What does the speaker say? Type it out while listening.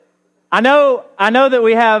I know that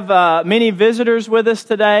we have many visitors with us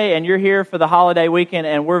today, and you're here for the holiday weekend,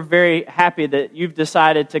 and we're very happy that you've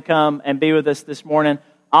decided to come and be with us this morning.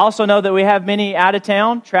 I also know that we have many out of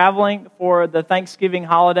town traveling for the Thanksgiving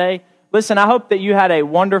holiday. Listen, I hope that you had a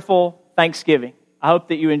wonderful Thanksgiving. I hope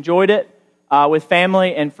that you enjoyed it with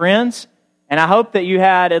family and friends, and I hope that you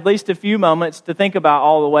had at least a few moments to think about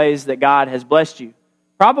all the ways that God has blessed you.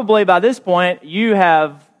 Probably by this point, you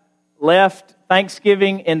have left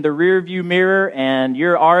Thanksgiving in the rearview mirror, and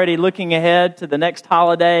you're already looking ahead to the next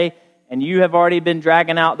holiday, and you have already been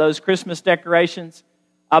dragging out those Christmas decorations.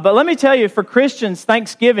 But let me tell you, for Christians,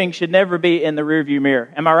 Thanksgiving should never be in the rearview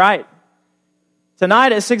mirror. Am I right?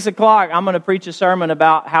 Tonight at 6 o'clock, I'm going to preach a sermon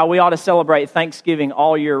about how we ought to celebrate Thanksgiving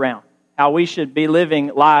all year round, how we should be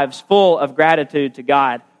living lives full of gratitude to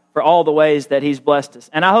God for all the ways that He's blessed us.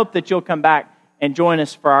 And I hope that you'll come back and join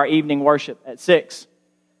us for our evening worship at 6.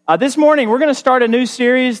 This morning, we're going to start a new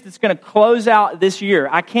series that's going to close out this year.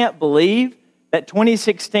 I can't believe that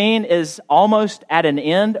 2016 is almost at an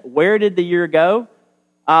end. Where did the year go?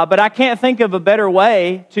 But I can't think of a better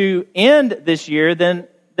way to end this year than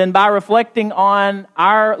by reflecting on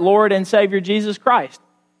our Lord and Savior, Jesus Christ.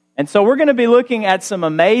 And so we're going to be looking at some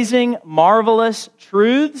amazing, marvelous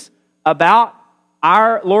truths about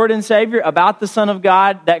our Lord and Savior, about the Son of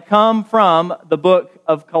God, that come from the book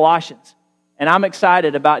of Colossians. And I'm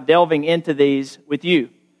excited about delving into these with you.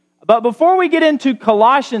 But before we get into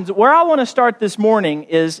Colossians, where I want to start this morning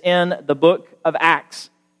is in the book of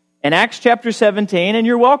Acts. In Acts chapter 17, and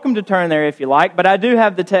you're welcome to turn there if you like, but I do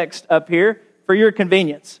have the text up here for your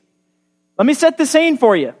convenience. Let me set the scene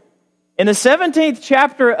for you. In the 17th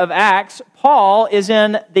chapter of Acts, Paul is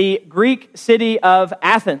in the Greek city of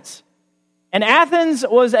Athens. And Athens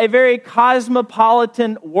was a very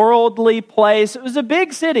cosmopolitan, worldly place. It was a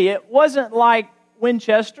big city. It wasn't like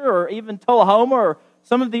Winchester or even Tullahoma or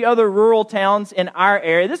some of the other rural towns in our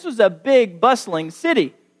area. This was a big, bustling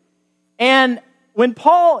city. And when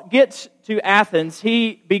Paul gets to Athens,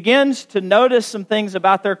 he begins to notice some things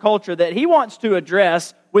about their culture that he wants to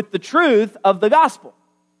address with the truth of the gospel.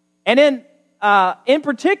 And in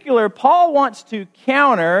particular, Paul wants to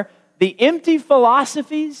counter the empty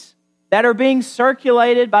philosophies that are being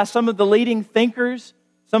circulated by some of the leading thinkers,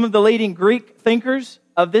 some of the leading Greek thinkers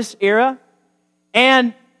of this era.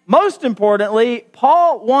 And most importantly,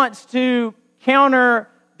 Paul wants to counter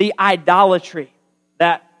the idolatry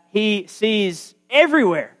that he sees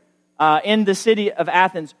everywhere in the city of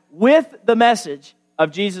Athens with the message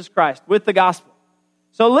of Jesus Christ, with the gospel.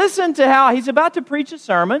 So listen to how he's about to preach a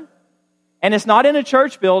sermon, and it's not in a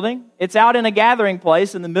church building, it's out in a gathering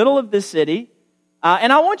place in the middle of this city.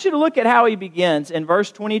 And I want you to look at how he begins in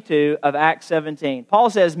verse 22 of Acts 17.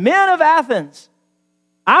 Paul says, "Men of Athens,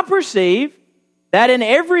 I perceive that in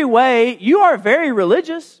every way you are very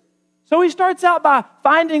religious." So he starts out by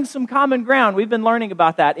finding some common ground. We've been learning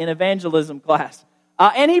about that in evangelism class.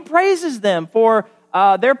 And he praises them for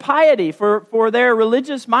their piety, for their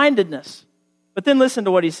religious mindedness. But then listen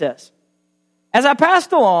to what he says. "As I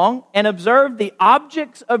passed along and observed the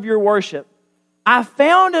objects of your worship, I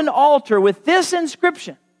found an altar with this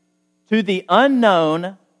inscription, 'To the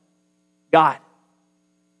unknown God.'"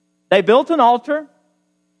 They built an altar,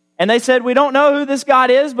 and they said, "We don't know who this God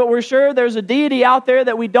is, but we're sure there's a deity out there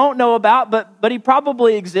that we don't know about, but he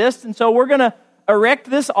probably exists, and so we're going to erect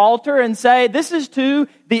this altar and say, this is to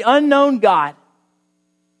the unknown God."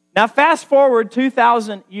 Now fast forward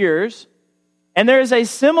 2,000 years, and there is a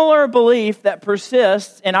similar belief that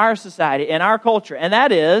persists in our society, in our culture, and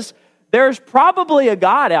that is, there's probably a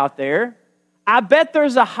God out there. I bet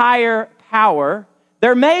there's a higher power.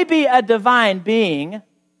 There may be a divine being,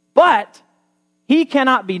 but He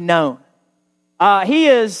cannot be known. He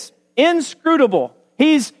is inscrutable.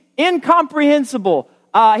 He's incomprehensible.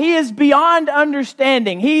 He is beyond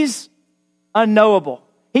understanding. He's unknowable.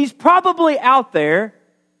 He's probably out there,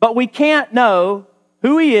 but we can't know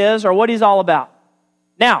who He is or what He's all about.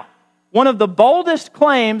 Now, one of the boldest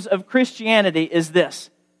claims of Christianity is this: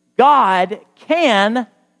 God can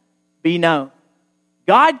be known.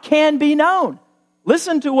 God can be known.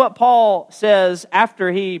 Listen to what Paul says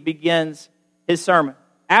after he begins his sermon.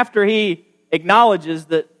 After he acknowledges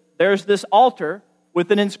that there's this altar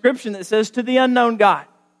with an inscription that says, "To the unknown God."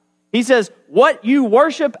 He says, "What you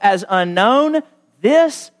worship as unknown,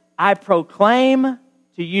 this I proclaim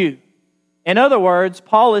to you." In other words,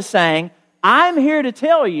 Paul is saying, I'm here to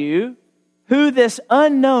tell you who this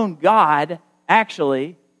unknown God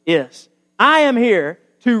actually is. I am here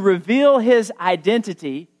to reveal His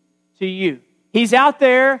identity to you. He's out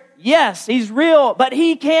there, yes, He's real, but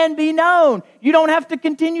He can be known. You don't have to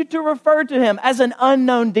continue to refer to Him as an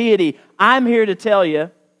unknown deity. I'm here to tell you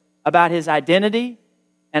about his identity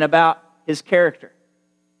and about his character.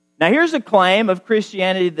 Now here's a claim of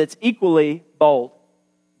Christianity that's equally bold.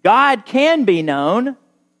 God can be known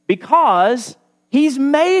because he's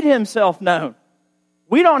made himself known.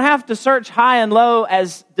 We don't have to search high and low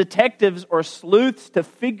as detectives or sleuths to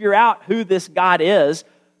figure out who this God is.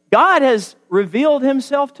 God has revealed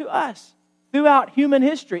himself to us throughout human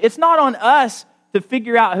history. It's not on us to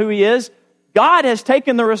figure out who he is. God has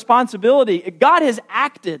taken the responsibility. God has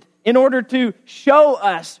acted in order to show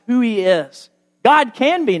us who he is. God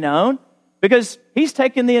can be known because he's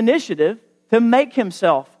taken the initiative to make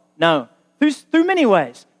himself known through many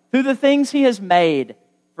ways. Through the things he has made,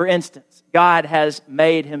 for instance, God has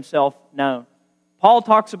made himself known. Paul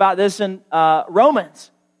talks about this in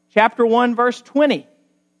Romans chapter 1, verse 20.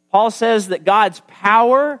 Paul says that God's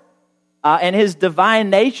power and his divine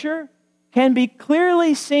nature can be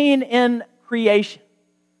clearly seen in creation.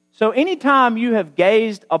 So anytime you have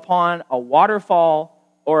gazed upon a waterfall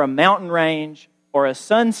or a mountain range or a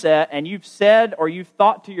sunset and you've said or you've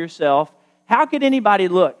thought to yourself, how could anybody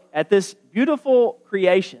look at this beautiful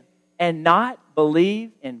creation and not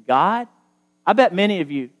believe in God? I bet many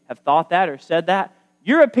of you have thought that or said that.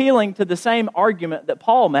 You're appealing to the same argument that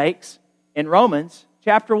Paul makes in Romans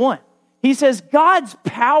chapter 1. He says God's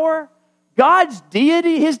power, God's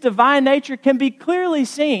deity, his divine nature can be clearly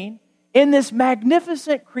seen in this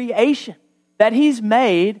magnificent creation that he's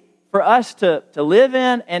made for us to live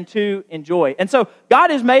in and to enjoy. And so God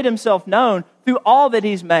has made himself known through all that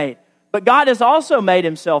he's made. But God has also made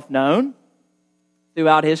himself known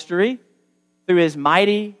throughout history through his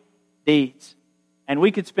mighty deeds. And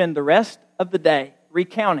we could spend the rest of the day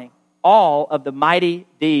recounting all of the mighty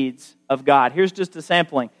deeds of God. Here's just a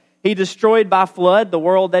sampling. He destroyed by flood the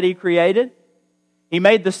world that he created. He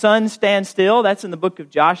made the sun stand still. That's in the book of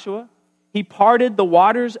Joshua. He parted the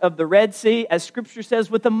waters of the Red Sea, as Scripture says,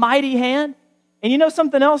 with a mighty hand. And you know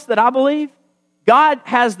something else that I believe? God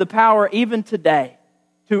has the power even today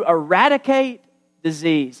to eradicate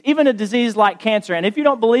disease, even a disease like cancer. And if you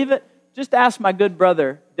don't believe it, just ask my good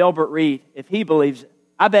brother, Delbert Reed, if he believes it.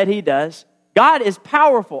 I bet he does. God is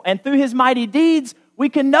powerful, and through his mighty deeds, we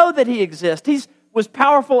can know that he exists. He was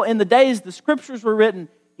powerful in the days the Scriptures were written.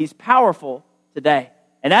 He's powerful today.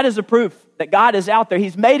 And that is a proof that God is out there.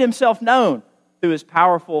 He's made himself known through his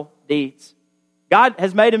powerful deeds. God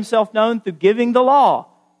has made himself known through giving the law.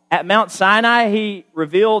 At Mount Sinai, he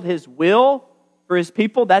revealed his will for his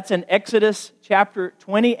people. That's in Exodus chapter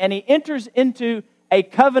 20. And he enters into a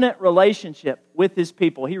covenant relationship with his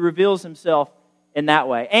people. He reveals himself in that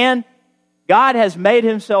way. And God has made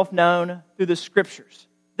himself known through the Scriptures.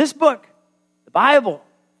 This book, the Bible,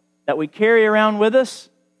 that we carry around with us,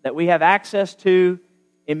 that we have access to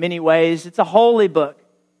in many ways. It's a holy book.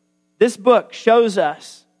 This book shows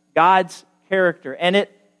us God's character, and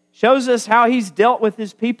it shows us how he's dealt with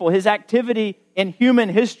his people, his activity in human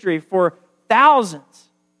history for thousands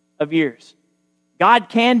of years. God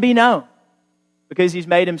can be known because he's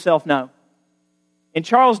made himself known. In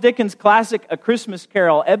Charles Dickens' classic A Christmas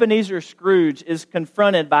Carol, Ebenezer Scrooge is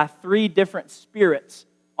confronted by three different spirits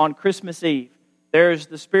on Christmas Eve. There's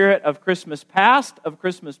the spirit of Christmas past, of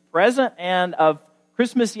Christmas present, and of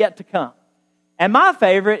Christmas yet to come. And my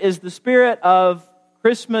favorite is the spirit of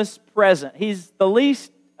Christmas present. He's the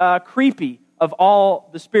least creepy of all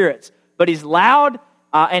the spirits. But he's loud,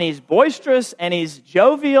 and he's boisterous, and he's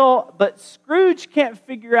jovial. But Scrooge can't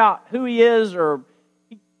figure out who he is, or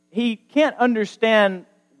he can't understand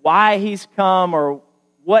why he's come or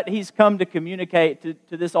what he's come to communicate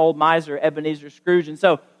to this old miser, Ebenezer Scrooge. And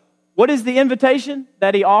so, what is the invitation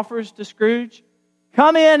that he offers to Scrooge?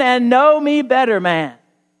 Come in and know me better, man.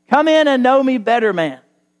 Come in and know me better, man.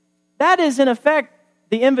 That is, in effect,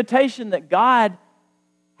 the invitation that God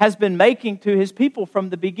has been making to his people from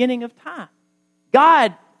the beginning of time.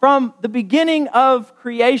 God, from the beginning of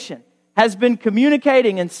creation, has been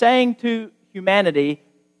communicating and saying to humanity,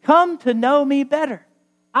 come to know me better.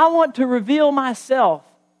 I want to reveal myself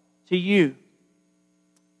to you.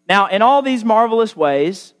 Now, in all these marvelous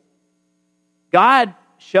ways, God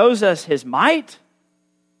shows us his might,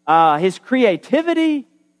 his creativity,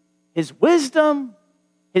 his wisdom,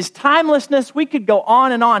 his timelessness. We could go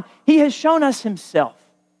on and on. He has shown us himself.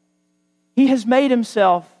 He has made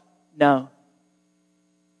himself known.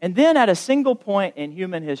 And then at a single point in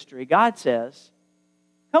human history, God says,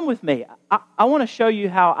 come with me. I want to show you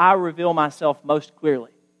how I reveal myself most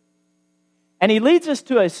clearly. And he leads us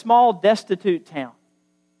to a small, destitute town.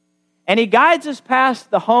 And he guides us past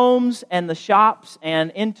the homes and the shops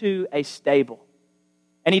and into a stable.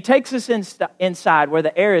 And he takes us inside where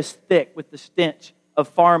the air is thick with the stench of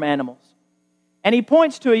farm animals. And he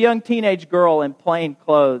points to a young teenage girl in plain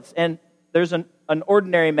clothes. And there's an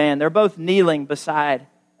ordinary man. They're both kneeling beside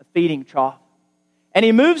a feeding trough. And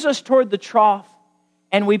he moves us toward the trough.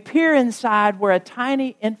 And we peer inside where a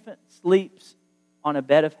tiny infant sleeps on a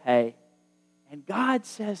bed of hay. And God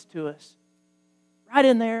says to us, right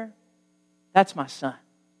in there, that's my son.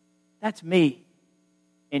 That's me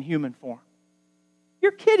in human form.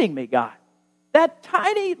 You're kidding me, God. That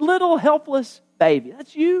tiny little helpless baby,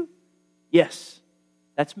 that's you? Yes,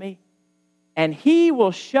 that's me. And He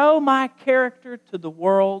will show my character to the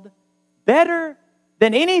world better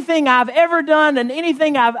than anything I've ever done and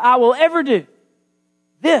anything I will ever do.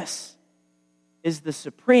 This is the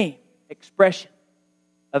supreme expression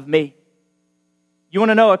of me. You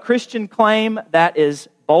want to know a Christian claim that is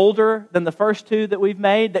bolder than the first two that we've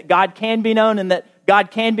made? That God can be known and that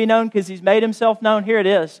God can be known because He's made Himself known? Here it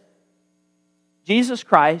is. Jesus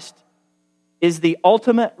Christ is the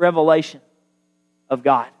ultimate revelation of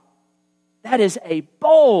God. That is a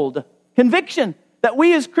bold conviction that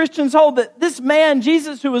we as Christians hold, that this man,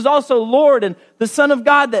 Jesus, who is also Lord and the Son of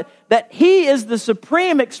God, that He is the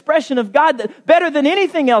supreme expression of God, that better than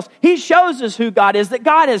anything else, He shows us who God is, that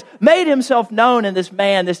God has made Himself known in this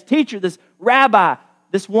man, this teacher, this rabbi,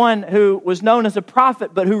 this one who was known as a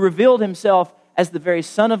prophet, but who revealed Himself as the very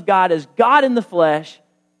Son of God, as God in the flesh.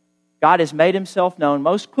 God has made Himself known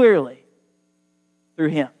most clearly through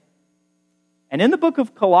Him. And in the book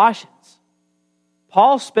of Colossians,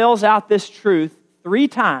 Paul spells out this truth 3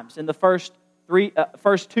 times in the first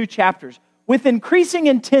two chapters with increasing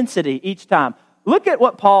intensity each time. Look at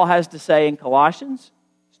what Paul has to say in Colossians,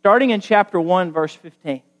 starting in chapter 1, verse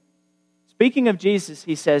 15. Speaking of Jesus,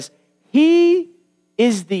 he says, He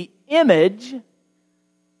is the image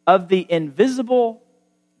of the invisible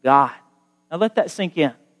God. Now let that sink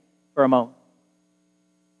in for a moment.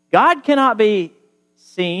 God cannot be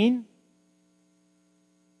seen.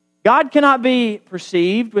 God cannot be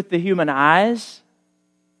perceived with the human eyes.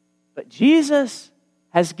 But Jesus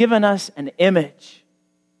has given us an image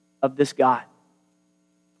of this God.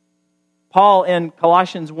 Paul in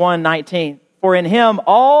Colossians 1:19, for in Him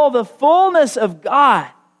all the fullness of God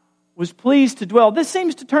was pleased to dwell. This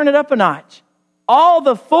seems to turn it up a notch. All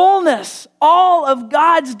the fullness, all of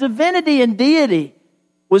God's divinity and deity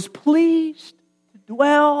was pleased to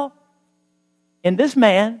dwell in this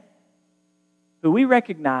man who we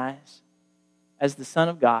recognize as the Son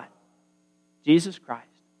of God, Jesus Christ.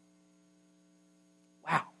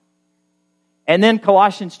 Wow. And then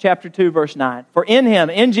Colossians chapter 2, verse 9. For in Him,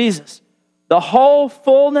 in Jesus, the whole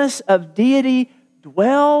fullness of deity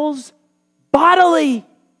dwells bodily.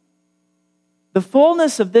 The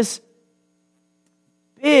fullness of this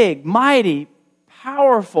big, mighty,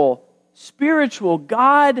 powerful, spiritual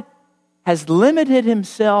God has limited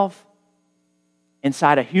Himself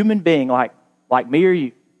inside a human being like me or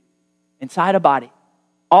you, inside a body.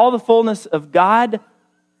 All the fullness of God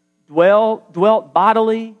dwelt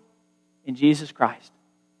bodily in Jesus Christ.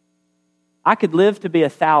 I could live to be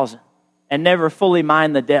 1,000 and never fully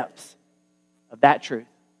mine the depths of that truth.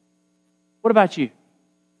 What about you?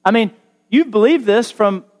 I mean, you've believed this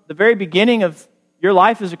from the very beginning of your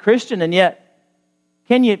life as a Christian, and yet,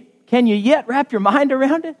 can you yet wrap your mind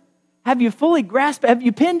around it? Have you fully grasped it? Have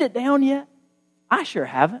you pinned it down yet? I sure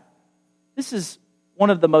haven't. This is one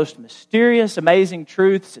of the most mysterious, amazing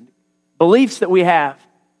truths and beliefs that we have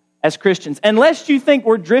as Christians. Unless you think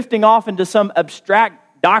we're drifting off into some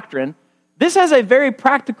abstract doctrine, this has a very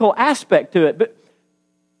practical aspect to it. But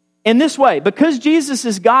in this way, because Jesus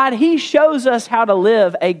is God, He shows us how to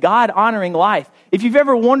live a God-honoring life. If you've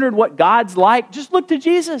ever wondered what God's like, just look to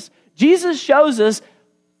Jesus. Jesus shows us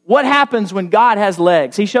what happens when God has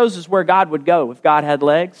legs. He shows us where God would go if God had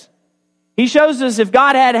legs. He shows us if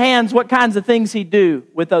God had hands, what kinds of things He'd do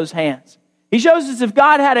with those hands. He shows us if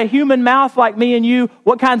God had a human mouth like me and you,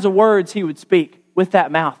 what kinds of words He would speak with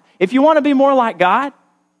that mouth. If you want to be more like God,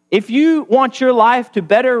 if you want your life to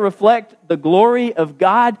better reflect the glory of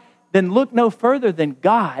God, then look no further than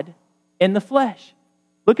God in the flesh.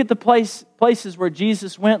 Look at the places where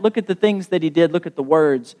Jesus went. Look at the things that He did. Look at the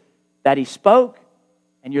words that He spoke.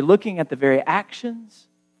 And you're looking at the very actions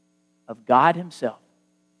of God Himself.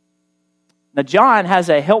 Now, John has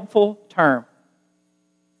a helpful term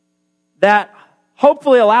that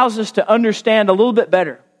hopefully allows us to understand a little bit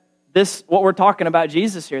better what we're talking about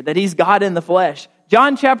Jesus here, that He's God in the flesh.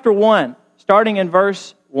 John chapter 1, starting in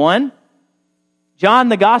verse 1, John,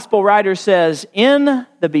 the gospel writer, says, in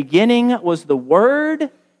the beginning was the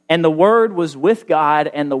Word, and the Word was with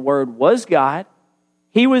God, and the Word was God.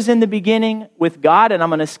 He was in the beginning with God, and I'm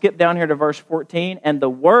going to skip down here to verse 14, and the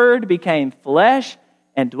Word became flesh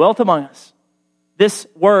and dwelt among us. This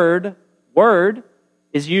word, word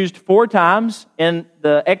is used 4 times in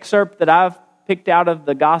the excerpt that I've picked out of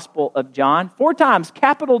the Gospel of John. 4 times,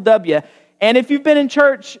 capital W. And if you've been in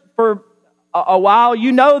church for a while,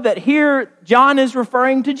 you know that here John is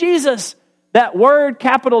referring to Jesus. That word,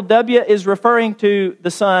 capital W, is referring to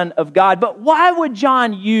the Son of God. But why would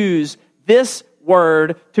John use this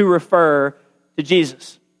word to refer to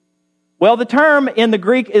Jesus? Well, the term in the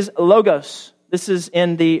Greek is logos. This is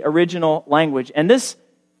in the original language. And this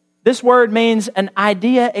word means an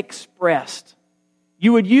idea expressed.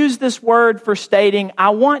 You would use this word for stating, I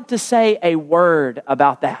want to say a word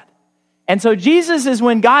about that. And so Jesus is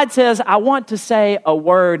when God says, I want to say a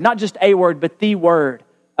word, not just a word, but the word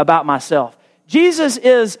about myself. Jesus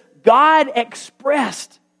is God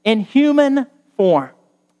expressed in human form.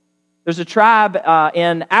 There's a tribe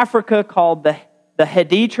in Africa called the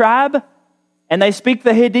Hedi tribe, and they speak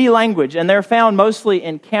the Hedi language, and they're found mostly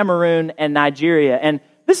in Cameroon and Nigeria. And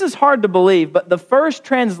this is hard to believe, but the first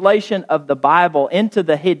translation of the Bible into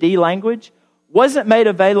the Hedi language wasn't made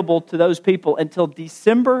available to those people until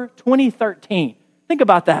December 2013. Think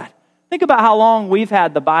about that. Think about how long we've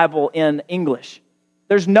had the Bible in English.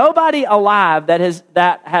 There's nobody alive that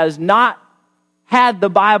has not had the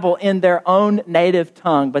Bible in their own native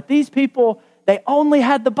tongue. But these people, they only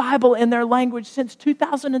had the Bible in their language since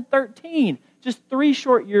 2013, just 3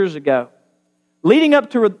 short years ago. Leading up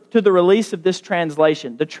to the release of this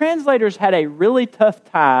translation, the translators had a really tough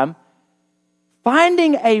time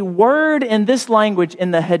finding a word in this language, in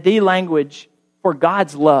the Hedi language, for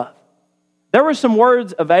God's love. There were some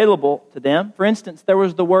words available to them. For instance, there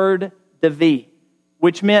was the word Davi,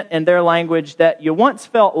 which meant in their language that you once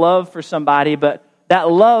felt love for somebody, but that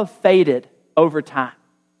love faded over time.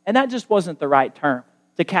 And that just wasn't the right term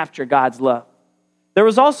to capture God's love. There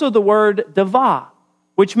was also the word Dava,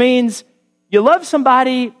 which means you love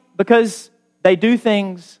somebody because they do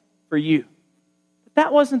things for you. But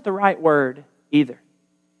that wasn't the right word either.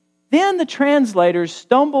 Then the translators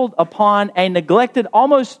stumbled upon a neglected,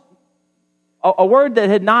 almost a word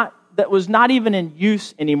that was not even in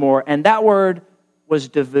use anymore, and that word was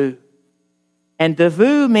Davu. And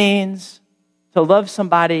Davu means to love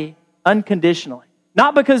somebody unconditionally.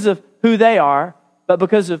 Not because of who they are, but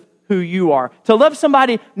because of who you are. To love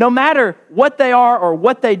somebody no matter what they are or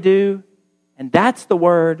what they do. And that's the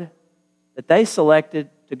word that they selected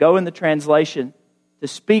to go in the translation to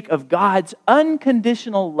speak of God's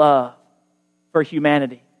unconditional love for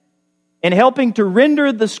humanity. In helping to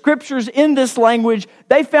render the scriptures in this language,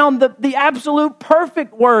 they found the absolute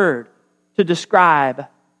perfect word to describe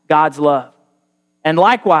God's love. And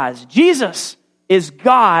likewise, Jesus is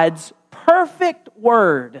God's perfect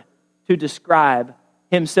word to describe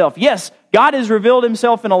Himself. Yes, God has revealed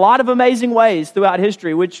Himself in a lot of amazing ways throughout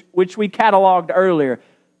history, which we cataloged earlier.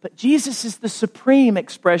 But Jesus is the supreme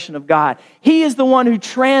expression of God. He is the one who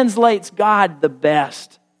translates God the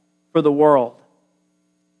best for the world.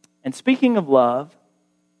 And speaking of love,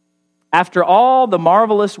 after all the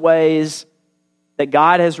marvelous ways that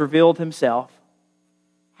God has revealed Himself,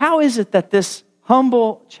 how is it that this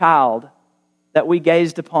humble child that we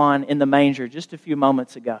gazed upon in the manger just a few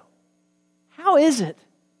moments ago, how is it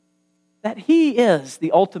that He is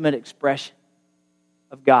the ultimate expression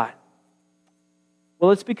of God?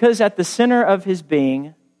 Well, it's because at the center of His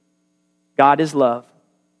being, God is love.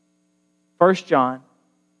 1 John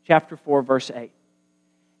chapter 4, verse 8.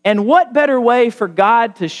 And what better way for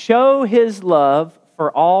God to show His love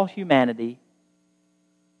for all humanity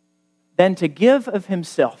than to give of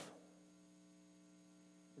Himself?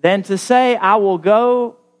 Than to say, I will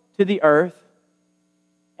go to the earth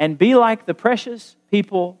and be like the precious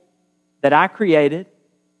people that I created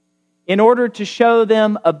in order to show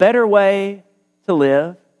them a better way to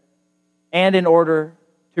live and in order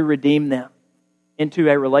to redeem them into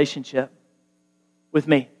a relationship with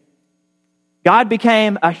me. God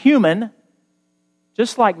became a human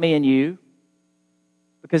just like me and you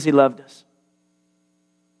because He loved us.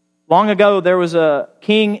 Long ago, there was a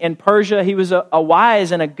king in Persia. He was a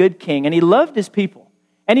wise and a good king, and he loved his people.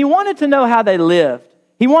 And he wanted to know how they lived.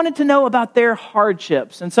 He wanted to know about their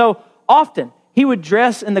hardships. And so often, he would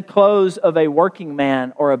dress in the clothes of a working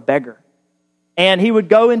man or a beggar. And he would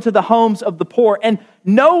go into the homes of the poor. And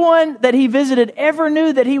no one that he visited ever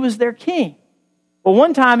knew that he was their king. Well,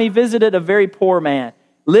 one time he visited a very poor man,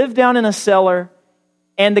 lived down in a cellar,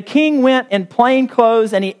 and the king went in plain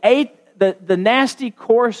clothes and he ate the nasty,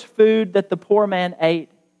 coarse food that the poor man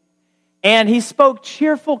ate. And he spoke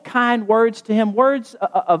cheerful, kind words to him, words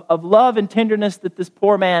of love and tenderness that this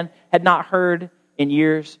poor man had not heard in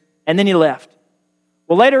years. And then he left.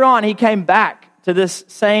 Well, later on, he came back to this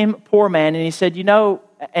same poor man and he said,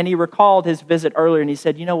 and he recalled his visit earlier and he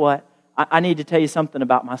said, you know what? I need to tell you something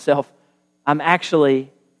about myself. I'm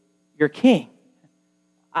actually your king.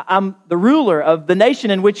 I'm the ruler of the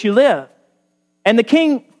nation in which you live. And the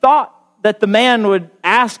king thought that the man would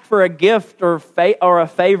ask for a gift or a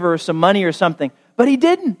favor or some money or something. But he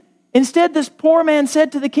didn't. Instead, this poor man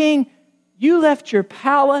said to the king, "You left your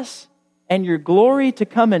palace and your glory to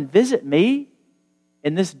come and visit me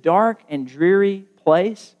in this dark and dreary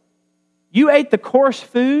place. You ate the coarse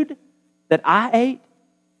food that I ate.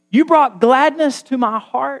 You brought gladness to my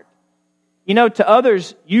heart. You know, to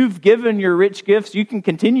others, you've given your rich gifts. You can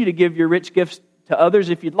continue to give your rich gifts to others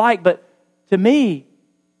if you'd like, but to me,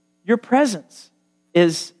 your presence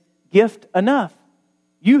is gift enough.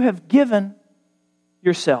 You have given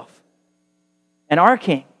yourself." And our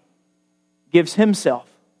King gives himself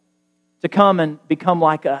to come and become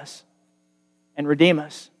like us and redeem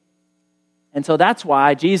us. And so that's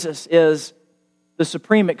why Jesus is the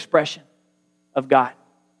supreme expression of God.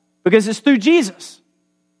 Because it's through Jesus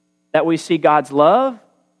that we see God's love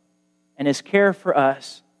and His care for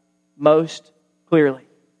us most clearly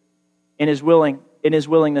in His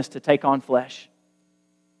willingness to take on flesh,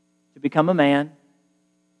 to become a man,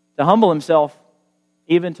 to humble Himself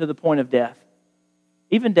even to the point of death,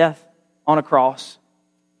 even death on a cross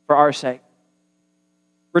for our sake.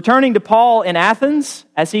 Returning to Paul in Athens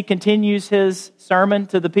as he continues his sermon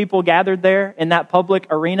to the people gathered there in that public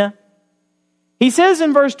arena, he says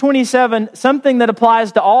in verse 27 something that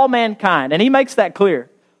applies to all mankind, and he makes that clear.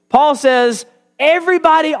 Paul says,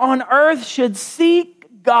 everybody on earth should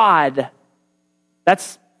seek God.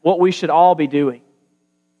 That's what we should all be doing,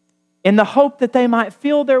 in the hope that they might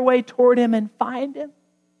feel their way toward Him and find Him.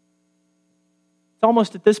 It's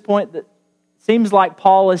almost at this point that it seems like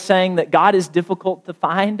Paul is saying that God is difficult to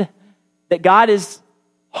find, that God is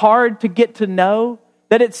hard to get to know,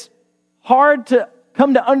 that it's hard to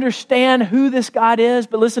come to understand who this God is.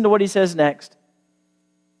 But listen to what he says next.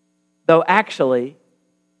 Though actually,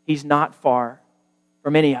 He's not far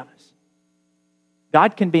from any of us.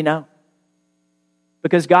 God can be known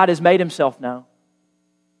because God has made Himself known.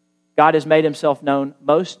 God has made Himself known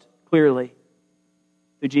most clearly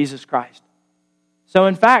through Jesus Christ. So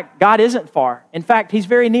in fact, God isn't far. In fact, He's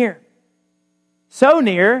very near. So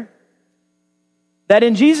near that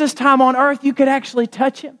in Jesus' time on earth, you could actually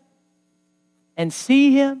touch Him and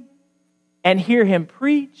see Him and hear Him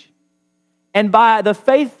preach. And by the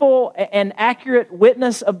faithful and accurate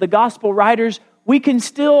witness of the gospel writers, we can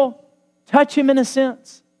still touch Him in a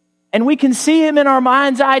sense. And we can see Him in our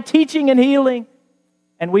mind's eye teaching and healing.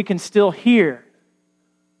 And we can still hear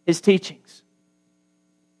His teachings.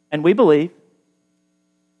 And we believe,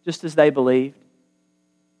 just as they believed.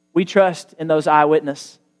 We trust in those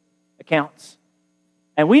eyewitness accounts.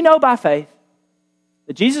 And we know by faith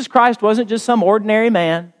that Jesus Christ wasn't just some ordinary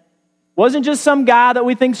man, wasn't just some guy that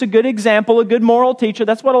we think's a good example, a good moral teacher.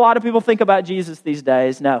 That's what a lot of people think about Jesus these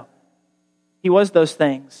days. No. He was those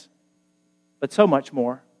things, but so much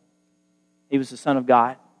more. He was the Son of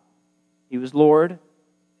God. He was Lord.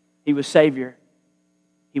 He was Savior.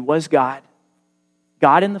 He was God.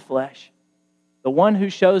 God in the flesh. The one who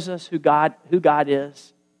shows us who God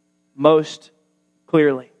is most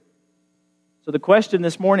clearly. So the question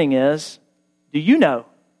this morning is, do you know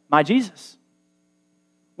my Jesus?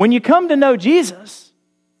 When you come to know Jesus,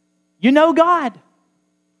 you know God.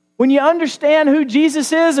 When you understand who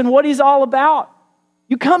Jesus is and what He's all about,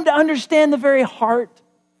 you come to understand the very heart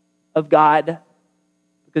of God,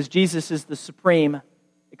 because Jesus is the supreme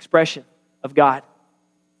expression of God.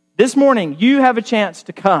 This morning, you have a chance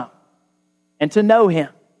to come and to know Him.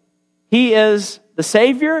 He is the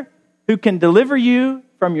Savior who can deliver you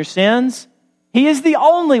from your sins. He is the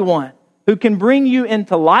only one who can bring you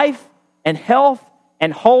into life and health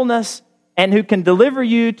and wholeness, and who can deliver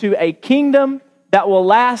you to a kingdom that will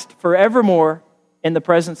last forevermore in the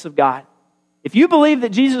presence of God. If you believe that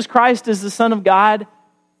Jesus Christ is the Son of God,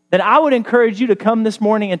 then I would encourage you to come this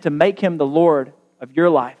morning and to make Him the Lord of your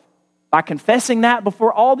life. By confessing that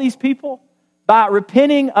before all these people, by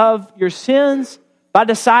repenting of your sins, by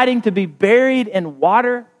deciding to be buried in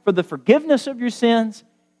water for the forgiveness of your sins,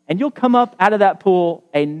 and you'll come up out of that pool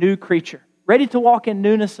a new creature, ready to walk in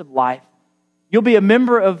newness of life. You'll be a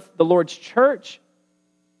member of the Lord's church.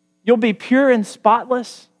 You'll be pure and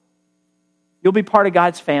spotless. You'll be part of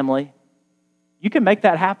God's family. You can make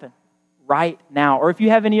that happen right now. Or if you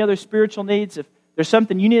have any other spiritual needs, if there's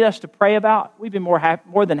something you need us to pray about, we'd be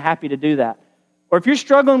more than happy to do that. Or if you're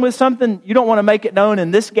struggling with something, you don't want to make it known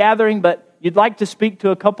in this gathering, but you'd like to speak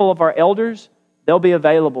to a couple of our elders, they'll be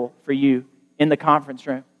available for you in the conference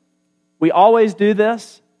room. We always do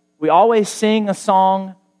this. We always sing a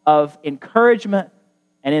song of encouragement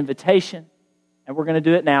and invitation, and we're going to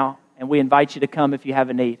do it now. and we invite you to come if you have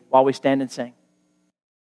a need while we stand and sing.